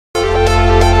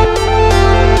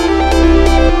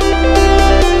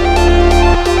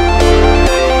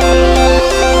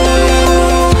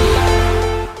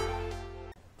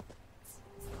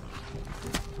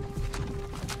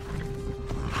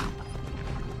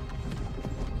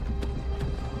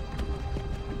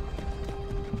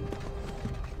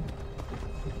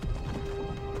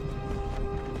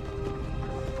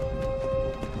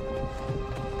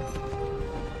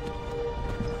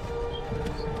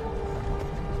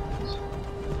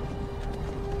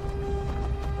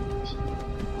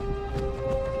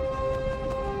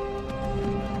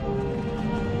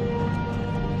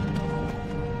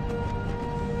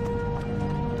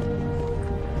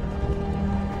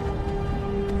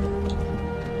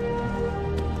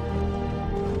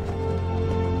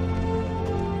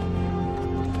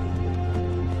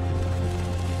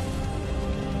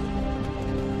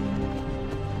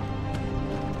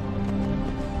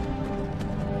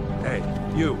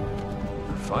you're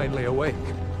finally awake.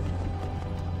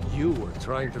 You were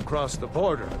trying to cross the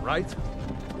border, right?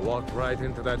 Walked right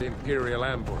into that Imperial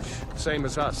ambush, same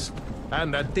as us.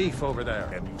 And that thief over there.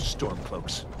 And you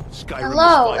stormcloaks. Skyrim.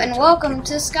 Hello, and welcome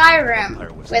to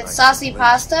Skyrim with Saucy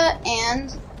Pasta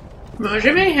and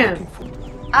Mojo Mayhem.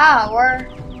 Ah, we're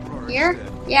here?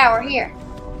 Yeah, we're here.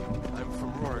 I'm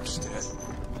from Rorikstead.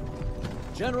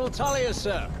 General Talia,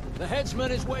 sir. The headsman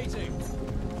is waiting.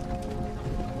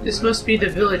 This must be the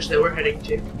village that we're heading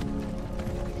to.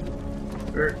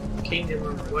 Or kingdom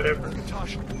or whatever.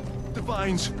 Natasha,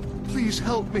 Divines, please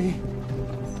help me.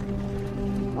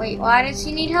 Wait, why does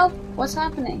he need help? What's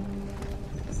happening?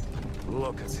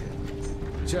 Look at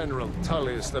him. General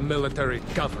Tully is the military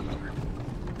governor.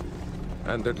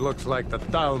 And it looks like the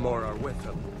Thalmor are with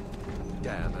him.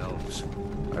 Damn elves.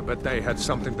 I bet they had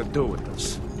something to do with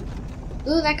this.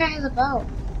 Ooh, that guy has a bow.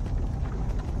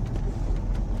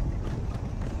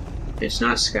 It's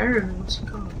not Skyrim, what's it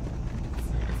called?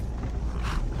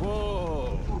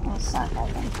 Whoa! That's not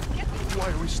helping.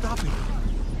 Why are we stopping?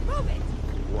 Move it!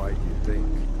 Why do you think?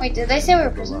 Wait, did they say we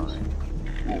were prisoners?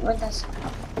 Wait, what'd that say?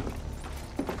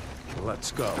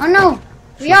 Let's go. Oh no!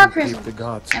 We are Keep the prisoners.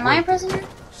 gods Am I a waiting. prisoner?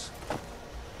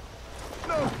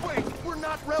 No, wait, we're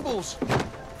not rebels.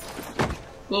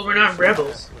 Well, we're not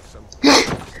rebels.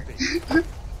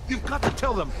 You've got to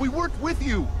tell them we weren't with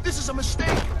you. This is a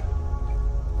mistake.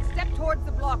 Step towards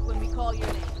the block when we call your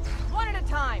name. One at a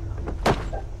time.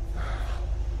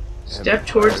 Step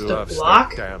towards I the love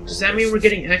block? damn Does that mean we're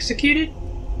getting executed?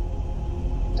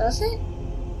 Does it?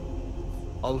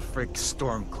 Ulfric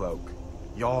Stormcloak,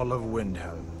 Jarl of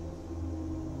Windhelm.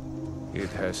 It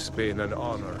has been an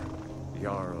honor,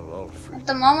 Jarl Ulfric. At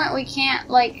the moment, we can't,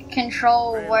 like,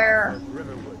 control where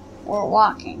we're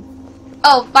walking.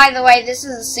 Oh, by the way, this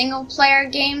is a single-player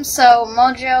game, so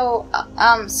Mojo,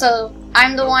 so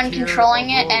I'm the one controlling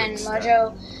it, and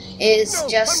Mojo is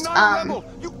just,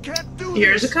 You can't do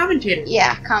Here's a this. commentator.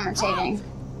 yeah, commentating.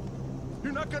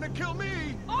 You're not gonna kill me.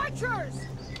 Archers!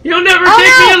 You'll never Oh,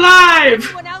 take me no! alive!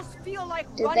 Anyone else feel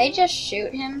like Did running? they just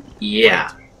shoot him?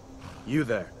 Yeah. You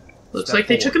there. Looks Step like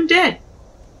they took him dead.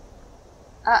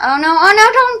 Oh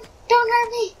no, don't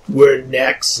hurt me! We're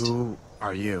next. Who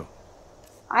are you?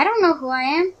 I don't know who I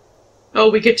am. Oh,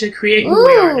 we get to create who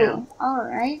we are now.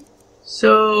 Alright.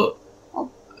 So,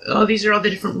 oh, these are all the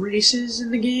different races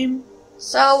in the game.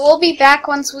 So we'll be back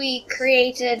once we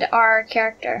created our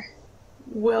character.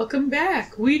 Welcome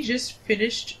back. We just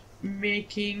finished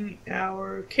making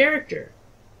our character.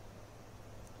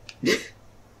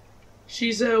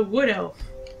 She's a wood elf.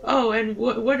 Oh, and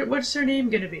what's her name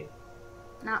gonna be?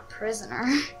 Not prisoner.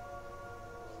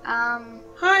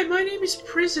 Hi, my name is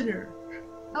Prisoner.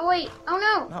 Oh wait, oh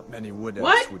no! Not many wood elves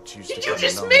What? would choose Did to you come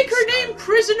just alone make with her name Skyrim.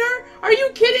 Prisoner? Are you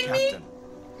kidding me?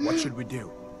 Captain, what should we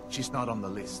do? She's not on the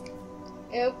list.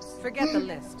 Oops. Forget the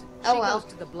list. Oh, She well. goes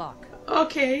to the block.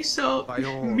 Okay, so By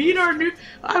all me and our new.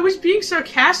 I was being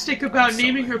sarcastic about I'm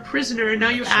naming sorry. her Prisoner, and now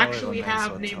you Sorry actually when I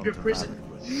have so named her told Prisoner.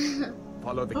 Hadvar.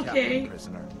 Follow the Okay. captain,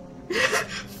 prisoner.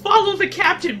 Follow the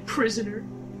captain, Prisoner.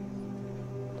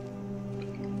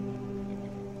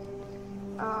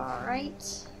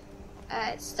 Alright.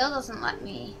 It still doesn't let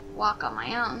me walk on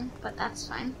my own, but that's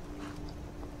fine.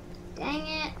 Dang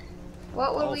it.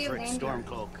 What would we have Ulfric named her?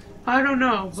 Stormcloak. I don't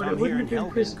know, but Some it here wouldn't in have been Hell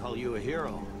can Prisoner. call you a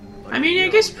hero. But I a mean, I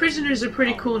hero guess doesn't Prisoner's a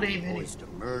pretty have cool the name, voice to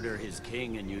murder his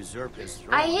king and usurp his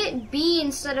throne. I hit B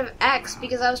instead of X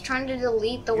because I was trying to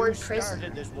delete the word You prisoner.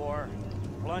 started this war,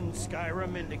 plunged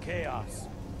Skyrim into chaos,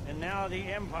 and now the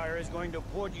Empire is going to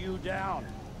put you down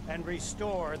and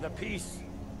restore the peace.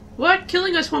 What?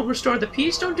 Killing us won't restore the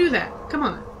peace? Don't do that. Come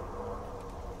on.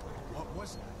 What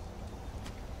was that?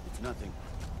 It's nothing.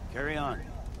 Carry on.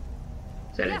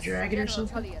 Is that Yes, a dragon or General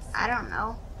something? Tullius. I don't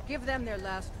know. Give them their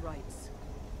last rites.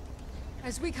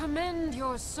 As we commend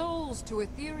your souls to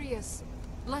Aetherius,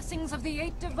 blessings of the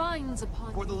eight divines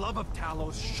upon For the love of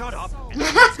Talos, shut up! you.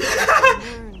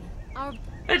 Learn our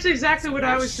That's exactly what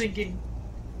I was thinking.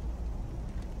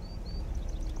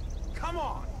 Come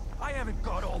on! I haven't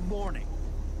got all morning.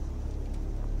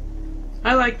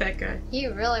 I like that guy. He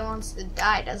really wants to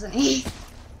die, doesn't he?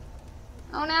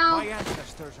 Oh no. My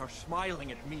ancestors are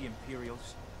smiling at me,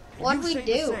 Imperials. Can What'd you we say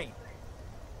do? the same?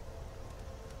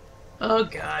 Oh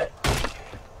god.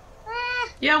 Ah,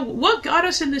 Yeah, what got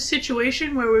us in this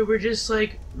situation where we were just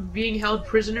like being held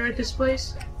prisoner at this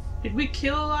place? Did we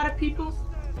kill a lot of people?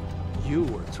 You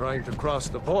were trying to cross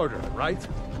the border, right?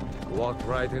 Walked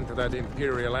right into that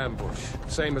Imperial ambush,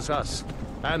 same as us.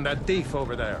 And that thief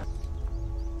over there.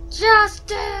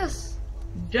 Justice!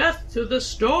 Death to the As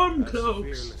Stormcloaks!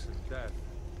 fearless in death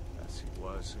as he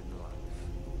was in life.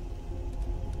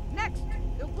 Next,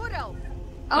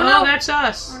 Oh no! That's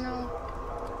us. Oh no.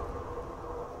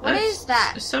 What is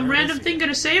that? Some random thing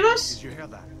gonna save us? Did you hear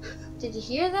that? Did you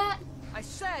hear that? I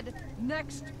said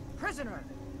next prisoner.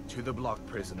 To the block,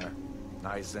 prisoner.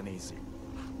 Nice and easy.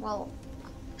 Well,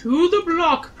 To the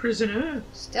block, prisoner.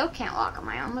 still can't walk on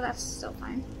my own, but that's still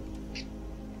fine.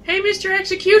 Hey, Mr.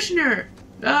 Executioner.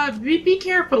 Be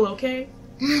careful, okay?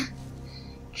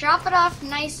 Drop it off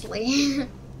nicely.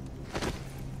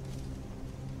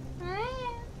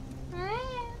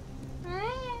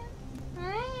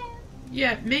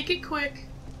 Yeah, make it quick.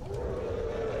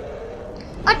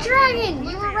 A dragon!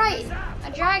 You were right.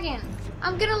 A dragon.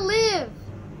 I'm gonna live.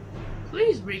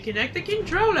 Please reconnect the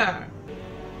controller.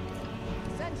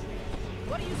 Sentry,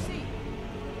 what do you see?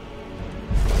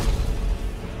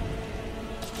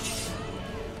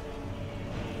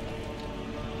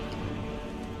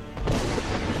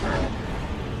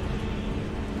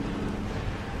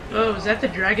 Oh, is that the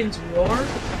dragon's roar?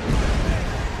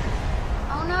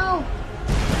 Oh no.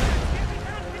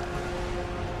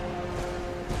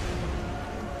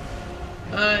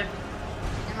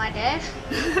 Am I dead?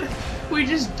 We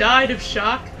just died of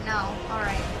shock. No.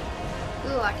 Alright.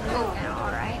 Ooh, I can move now.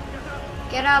 Alright.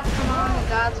 Get up. Come on. The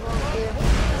gods won't give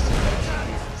us a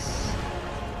chance.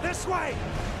 This way!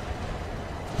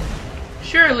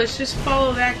 Sure, let's just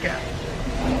follow that guy.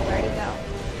 Where'd he go?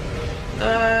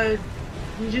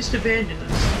 He just abandoned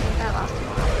us. I lost him.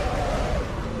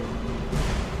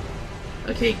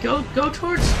 Okay, go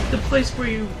towards the place where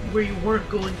you weren't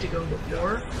going to go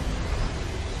before.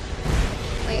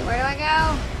 Wait, where do I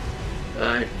go?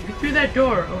 Through that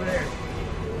door over there.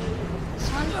 This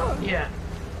one? Yeah.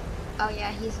 Oh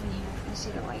yeah, he's in here. I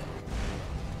see the light.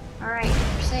 Alright,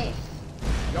 we're safe.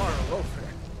 Jarl Lothar,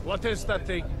 what is that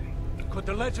thing? Could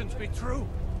the legends be true?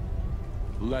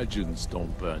 Legends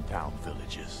don't burn down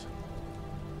villages.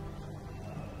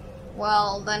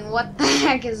 Well, then what the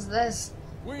heck is this?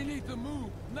 We need to move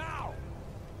now.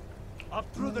 Up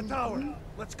through the tower.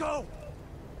 Let's go.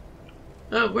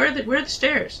 Oh, where are the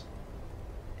stairs?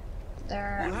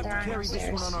 There are no stairs.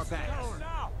 backs.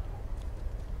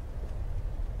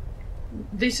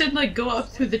 They said like go up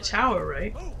through the tower,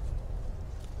 right?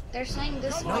 They're saying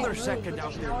this way. Another Move, second but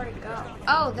out there's there. nowhere to go.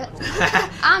 Oh, that.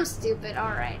 I'm stupid.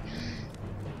 All right.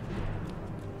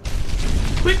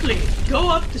 Quickly, go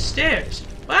up the stairs.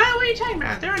 What are you talking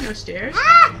about? There are no stairs.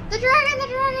 Ah! The dragon! The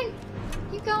dragon!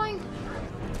 Keep going.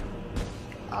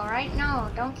 All right. No,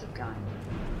 don't keep going.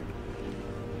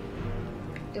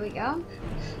 Do we go?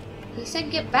 He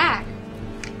said get back.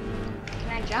 Can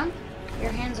I jump?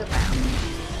 Your hands are bound.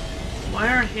 Why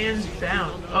are our hands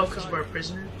bound? Oh, because we're a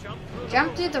prisoner?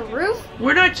 Jump through the roof?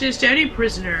 We're not just any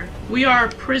prisoner. We are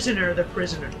Prisoner the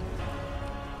Prisoner.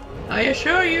 I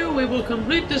assure you we will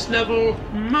complete this level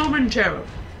momentarily.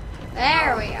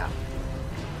 There we go.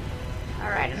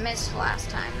 Alright, I missed last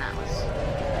time. That was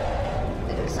a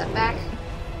bit of a setback.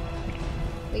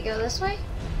 We go this way?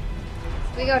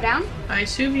 We go down? I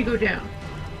assume you go down.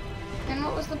 Then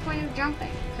what was the point of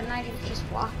jumping? Couldn't I just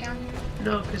walk down here?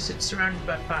 No, because it's surrounded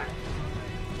by fire.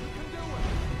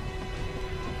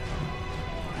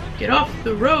 Get off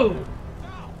the road!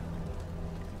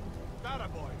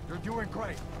 You're doing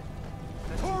great.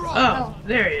 Oh,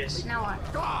 there he is. Now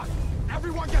what? God!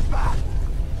 Everyone get back!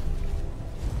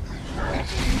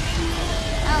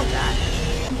 Oh god.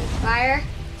 Fire?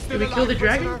 Did we kill the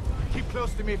dragon? Keep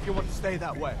close to me if you want to stay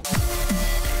that way.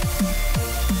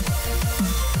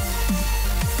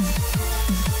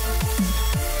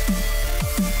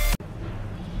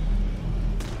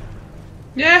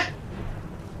 Yeah.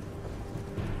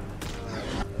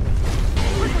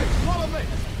 Quickly, follow me!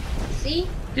 See?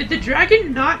 Did the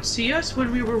dragon not see us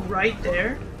when we were right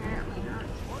there? Apparently not.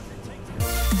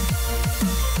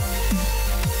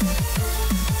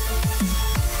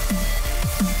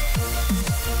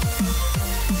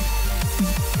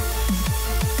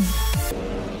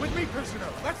 With me, prisoner.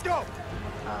 Let's go!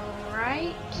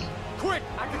 Alright. Quick!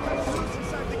 I can cut the loose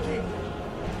inside the key.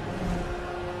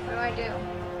 What do I do?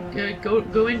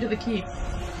 Go into the keep.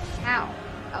 How?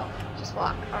 Oh, just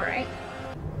walk. Alright.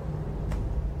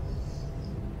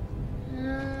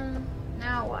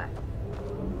 Now what?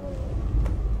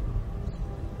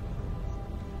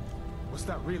 Was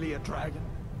that really a dragon?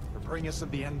 Preparing us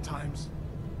of the end times?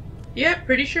 Yeah,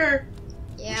 pretty sure.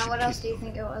 Yeah, should what else keep do you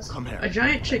think it was? Come here. A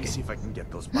giant Let me chicken. see if I can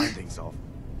get those bindings off.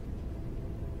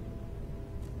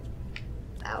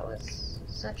 That was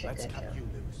such a Let's good cut joke. you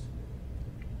loose.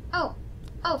 Oh.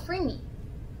 Oh, free me.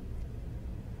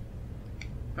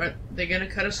 Are they gonna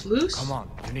cut us loose? Come on,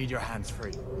 you need your hands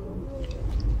free.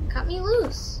 Cut me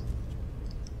loose.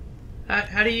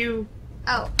 How do you...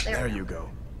 Oh, There we you go.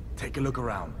 Take a look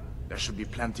around. There should be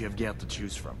plenty of gear to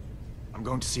choose from. I'm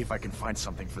going to see if I can find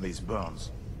something for these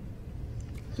burns.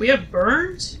 We have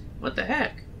burns? What the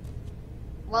heck?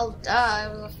 Well, duh,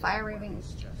 it was a fire-breathing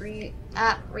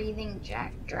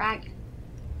dragon.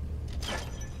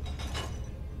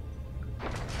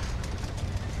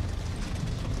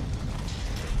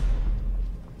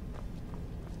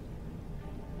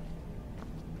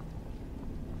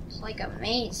 It's like a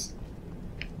maze.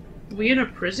 We in a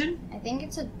prison? I think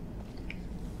it's a...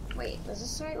 Wait, was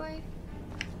this the right way?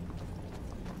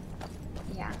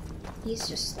 Yeah, he's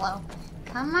just slow.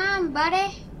 Come on,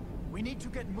 buddy. We need to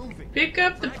get moving. Pick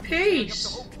up the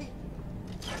pace.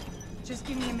 Just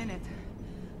give me a minute.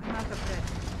 I'm out of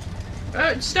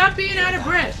breath. Stop being out of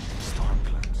breath. Storm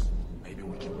clouds. Maybe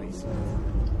we can reason.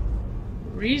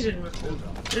 Reason with them.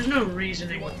 There's no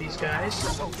reasoning with these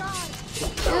guys.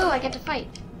 Ooh, I get to fight.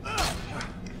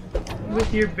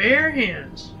 With your bare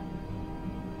hands.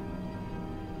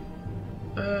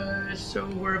 So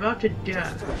we're about to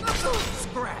die.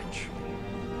 Scratch.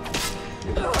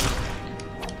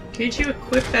 Can't you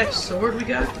equip that sword we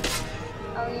got?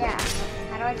 Oh yeah.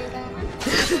 How do I do that?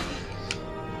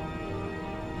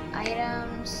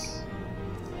 Items,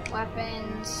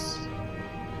 weapons,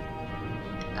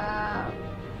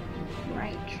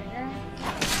 right trigger.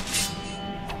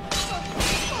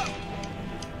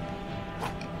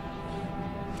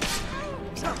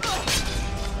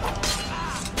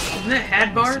 Isn't that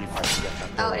Hadvar?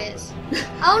 Oh, it is.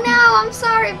 Oh no, I'm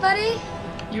sorry, buddy.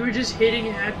 You were just hitting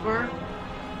Hadvar?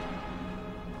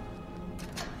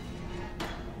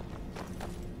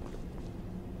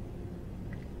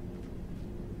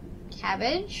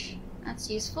 Cabbage.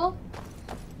 That's useful.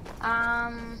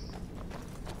 And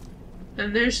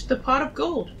there's the pot of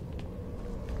gold.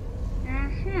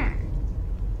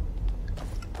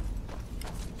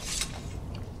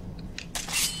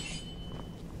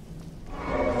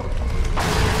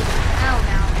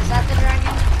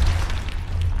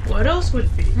 What else would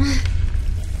it be?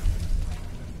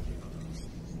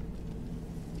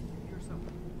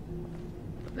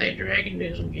 That dragon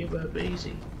doesn't give up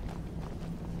easy.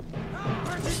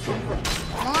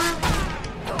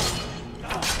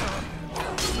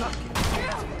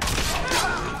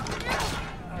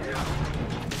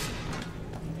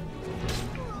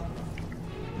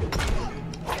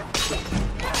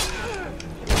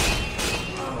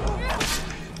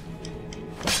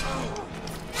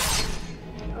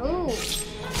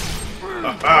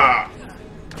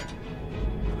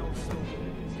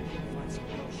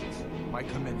 Might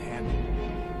come in handy.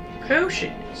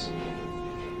 Potions.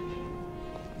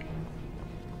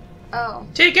 Oh.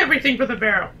 Take everything for the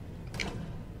barrel.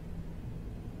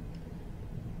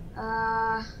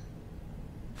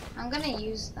 I'm gonna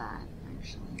use that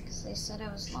actually, because they said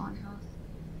I was low on health,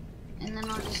 and then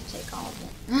I'll just take all of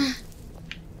it.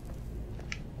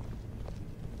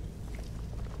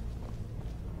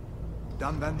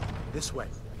 Done then? This way.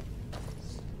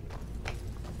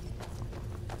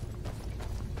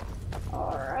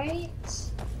 Alright.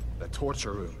 The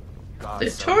torture room. God,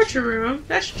 The torture room?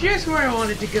 That's just where I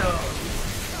wanted to go.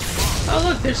 Oh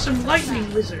look, there's some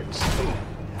lightning lizards.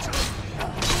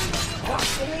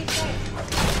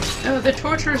 Oh, the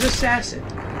torturer's assassin. You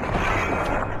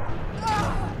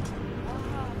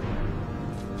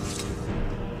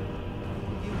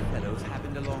fellows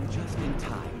happened along just in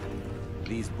time.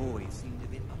 These boys seemed a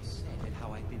bit upset at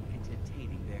how I've been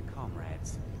entertaining their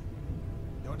comrades.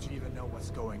 Don't you even know what's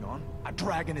going on? A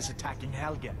dragon is attacking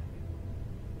Helgen.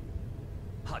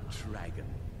 A dragon?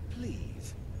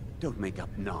 Please, don't make up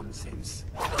nonsense.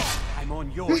 I'm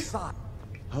on your side.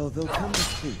 Although come to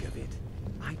think of it,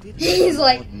 I did. He's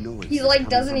like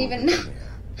doesn't even know.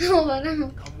 Let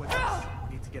him. Come with us.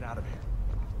 We need to get out of here.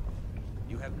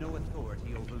 You have no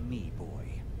authority over me,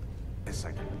 boy. A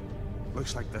second.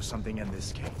 Looks like there's something in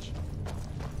this cage.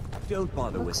 Don't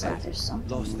bother Looks with like that. there's something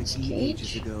Lost in the this key cage.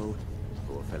 ages ago.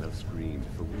 Poor fellow screamed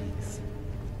for weeks.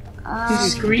 He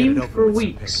screamed for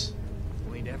weeks.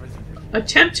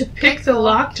 Attempt to pick the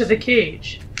lock to the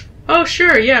cage. Oh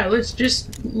sure, yeah, let's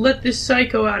just let this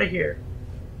psycho out of here.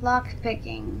 Lock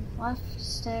picking. Left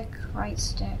stick, right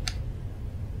stick.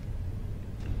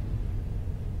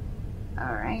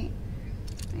 Alright.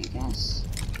 I guess.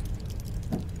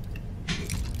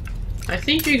 I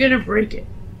think you're gonna break it.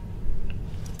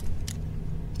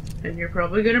 And you're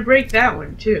probably gonna break that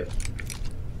one too.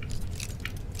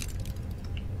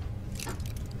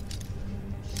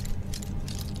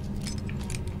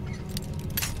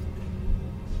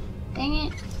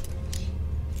 Dang it.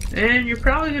 And you're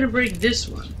probably gonna break this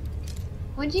one.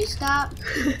 Would you stop?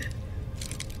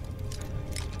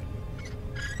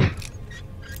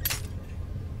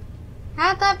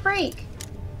 How'd that break?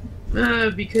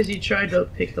 Because he tried to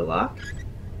pick the lock.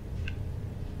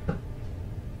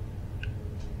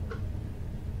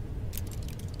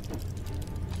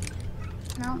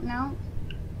 No, no.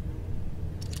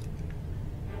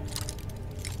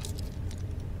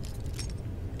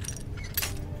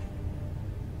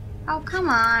 Oh, come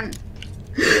on.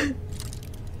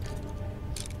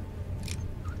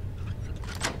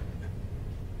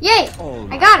 Yay!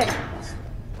 I got it.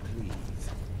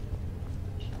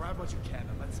 Grab what you can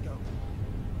and let's go.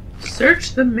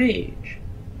 Search the mage.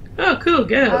 Oh, cool,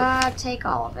 go. Take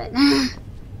all of it.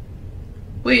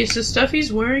 Wait, is the stuff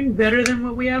he's wearing better than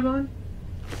what we have on?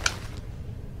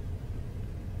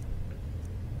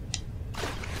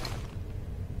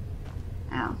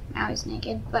 Oh, now he's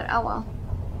naked, but oh well.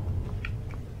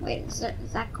 Wait, is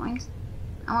that coins?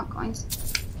 I want coins.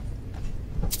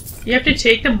 You have to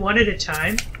take them one at a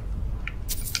time?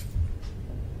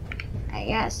 I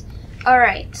guess.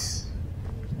 Alright.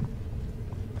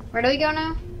 Where do we go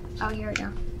now? Oh, here we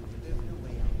go.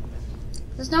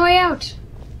 There's no way out.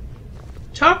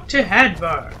 Talk to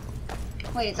Hadvar.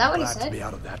 Wait, is that what he Glad to said? be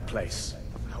out of that place.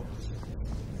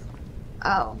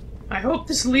 Oh. I hope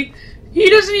this lead. He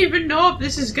doesn't even know if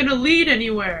this is gonna lead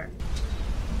anywhere.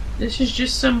 This is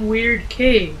just some weird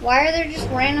cave. Why are there just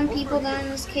random people down in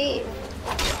this cave?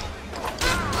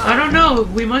 I don't know.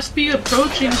 We must be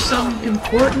approaching some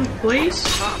important place.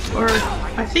 Or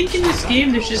I think in this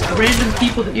game there's just random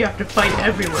people that you have to fight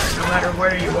everywhere, no matter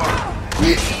where you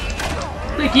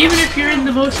are. Like, even if you're in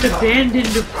the most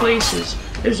abandoned of places,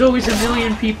 there's always a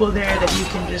million people there that you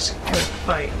can just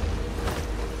fight.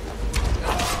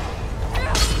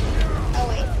 Oh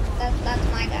wait, that's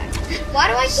my guy. Why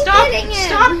do I keep hitting him?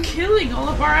 Stop killing all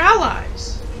of our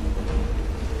allies!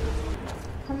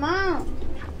 Come on.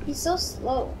 He's so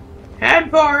slow.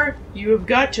 Hadvar, you have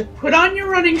got to put on your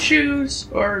running shoes,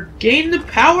 or gain the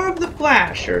power of the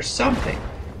Flash, or something,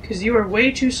 because you are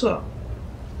way too slow.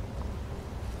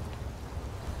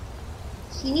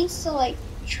 He needs to, like,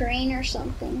 train or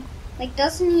something. Like,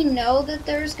 doesn't he know that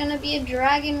there's gonna be a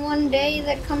dragon one day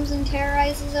that comes and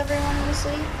terrorizes everyone in the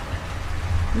city?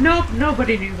 Nope,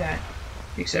 nobody knew that.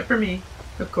 Except for me,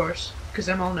 of course, because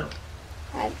I'm all knowing.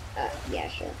 Yeah,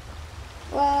 sure.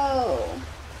 Whoa.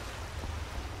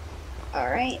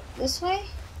 Alright, this way?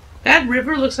 That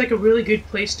river looks like a really good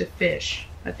place to fish.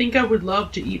 I think I would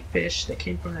love to eat fish that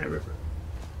came from that river.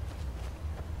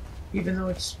 Even though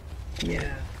it's...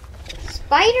 yeah.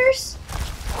 Spiders?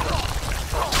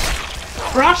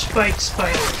 Frostbite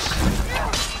spiders.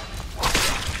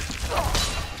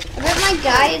 I bet my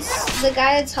guy the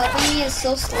guy that's helping me is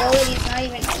so slow that he's not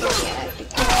even here yet. I have to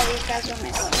kill all these guys by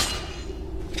myself.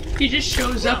 He just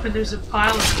shows up and there's a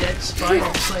pile of dead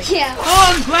spiders. Like, yeah.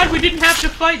 Oh, I'm glad we didn't have to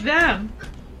fight them.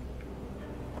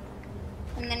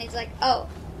 And then he's like, oh,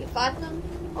 you fought them?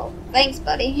 Oh, thanks,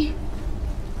 buddy.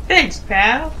 Thanks,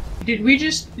 pal. Have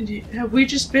we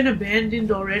just been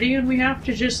abandoned already and we have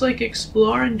to just, like,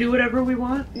 explore and do whatever we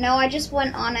want? No, I just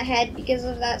went on ahead because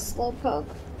of that slowpoke.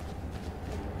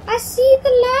 I see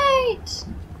the light!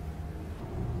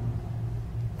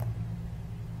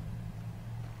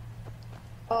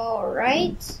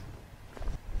 Alright.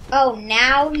 Oh,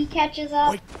 now he catches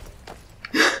up?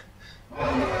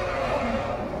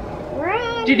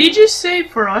 Right. Did he just say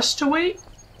for us to wait?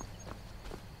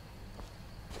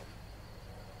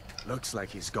 Looks like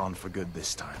he's gone for good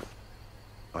this time.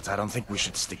 But I don't think we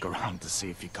should stick around to see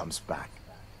if he comes back.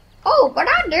 Oh, but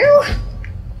I do!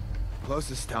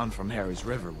 Closest town from here is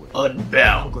Riverwood.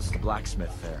 Unbound. Uncle's the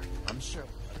blacksmith there. I'm sure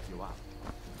he'll help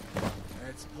you out.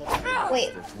 It's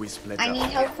Wait, if we split I up.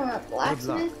 need help from a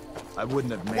blacksmith? I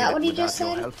wouldn't have made that it what he without just your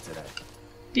said? help today.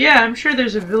 Yeah, I'm sure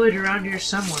there's a village around here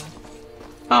somewhere.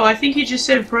 Oh, I think he just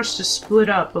said for us to split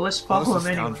up, but let's follow Closest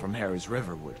him anyway. town from here is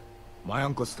Riverwood. My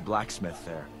uncle's the blacksmith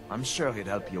there. I'm sure he'd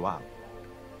help you out.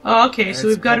 Oh, okay, so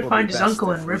It's we've got to probably find his best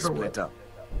uncle if in we Riverwood. split up.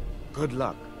 Good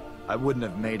luck. I wouldn't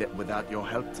have made it without your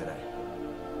help today.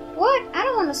 What? I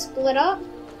don't want to split up.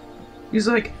 He's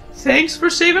like, thanks for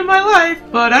saving my life,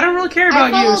 but I don't really care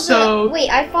about you, so... Wait,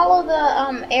 I follow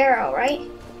the, arrow, right?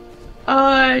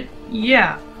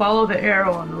 Yeah. Follow the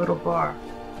arrow on the little bar.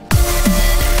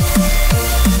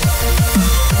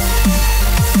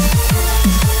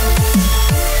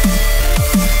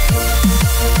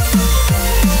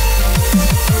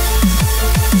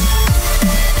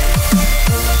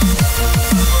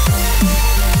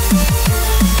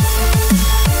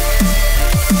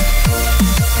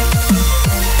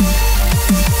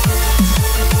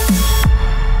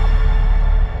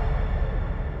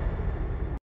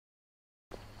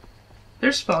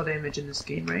 There's fall damage in this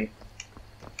game, right?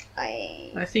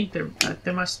 I think there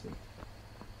must be.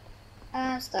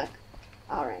 I'm stuck.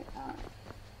 Alright, alright.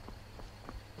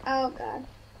 Oh god.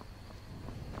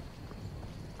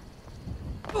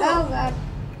 Oh god.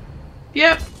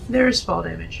 Yep, there is fall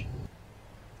damage.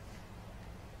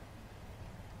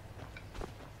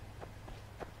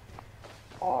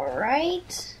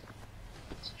 Alright.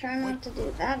 Let's try not to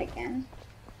do that again.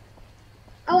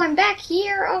 Oh, I'm back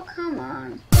here? Oh, come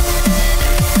on.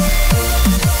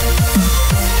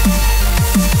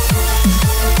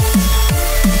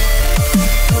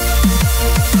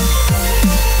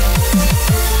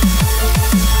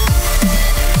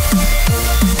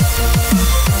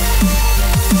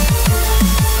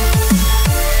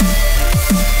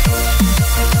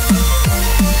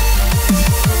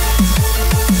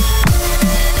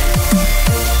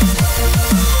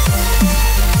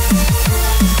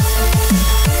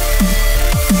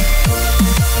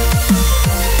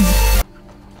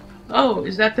 Oh,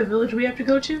 is that the village we have to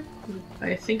go to?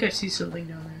 I think I see something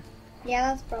down there. Yeah,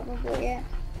 that's probably it.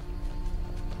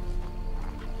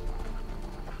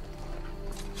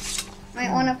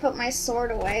 Might want to put my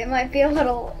sword away. It might be a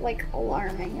little, like,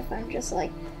 alarming if I'm just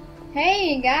like,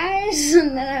 hey, guys!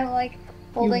 And then I'm, like,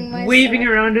 holding my waving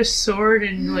sword. around a sword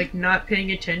and, like, not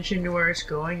paying attention to where it's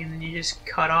going, and then you just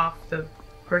cut off the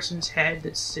person's head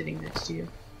that's sitting next to you.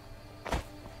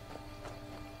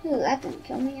 Ooh, that didn't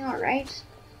kill me, alright.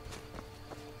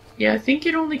 Yeah, I think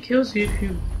it only kills you if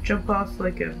you jump off,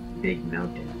 like, a big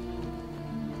mountain.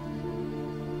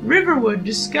 Riverwood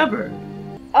discovered!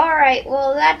 Alright,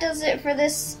 well that does it for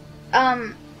this,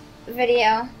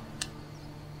 video.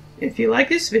 If you like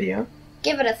this video,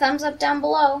 give it a thumbs up down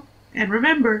below. And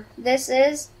remember, this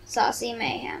is Saucy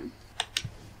Mayhem.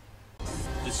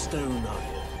 The stone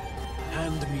iron.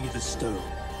 Hand me the stone,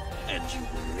 and you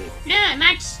will live. No,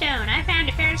 not stone. I found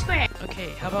it fair and square.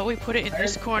 Okay, how about we put it in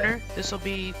this corner? This will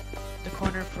be the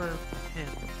corner for him.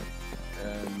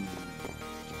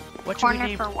 What should Corner we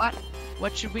name? for what?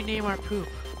 What should we name our poop?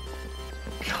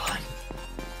 God.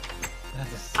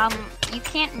 You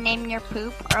can't name your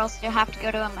poop, or else you'll have to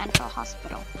go to a mental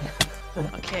hospital.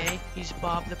 Okay, he's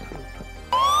Bob the Poop.